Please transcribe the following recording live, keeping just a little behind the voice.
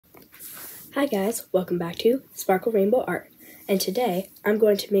Hi guys, welcome back to Sparkle Rainbow Art. And today I'm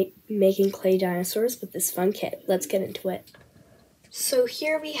going to be making clay dinosaurs with this fun kit. Let's get into it. So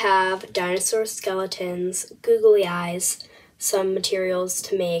here we have dinosaur skeletons, googly eyes, some materials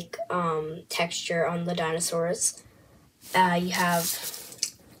to make texture on the dinosaurs. You have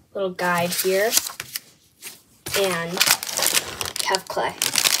a little guide here, and you have clay.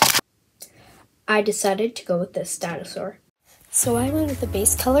 I decided to go with this dinosaur. So I went with the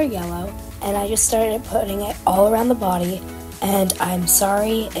base color yellow, and I just started putting it all around the body, and I'm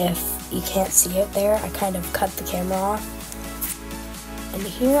sorry if you can't see it there. I kind of cut the camera off. And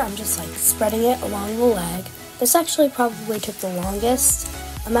here I'm just like spreading it along the leg. This actually probably took the longest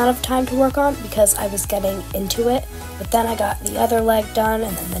amount of time to work on because I was getting into it, but then I got the other leg done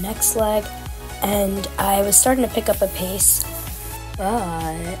and then the next leg, and I was starting to pick up a pace,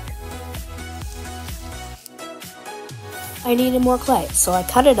 but I needed more clay, so I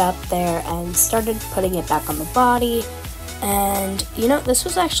cut it up there and started putting it back on the body. And you know, this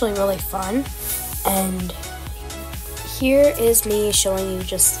was actually really fun. And here is me showing you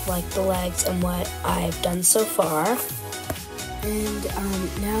just like the legs and what I've done so far. And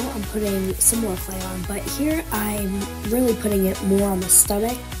now I'm putting some more clay on, but here I'm really putting it more on the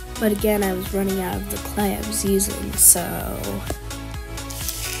stomach. But again, I was running out of the clay I was using, so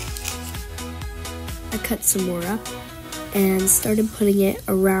I cut some more up and started putting it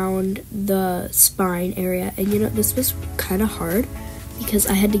around the spine area. And you know, this was kind of hard because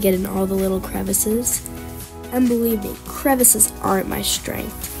I had to get in all the little crevices. And believe me, crevices aren't my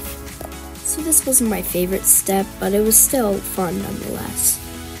strength. So this wasn't my favorite step, but it was still fun nonetheless.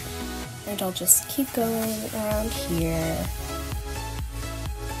 And I'll just keep going around here.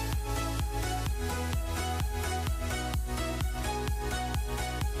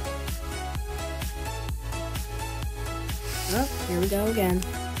 Oh, here we go again.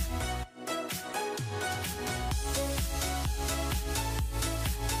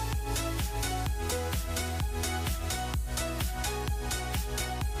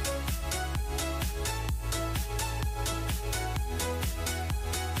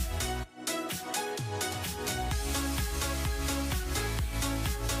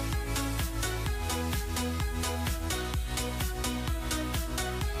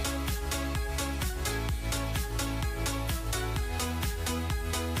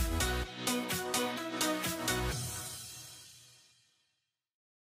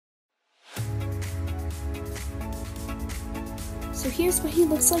 So here's what he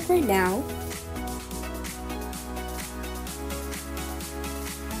looks like right now.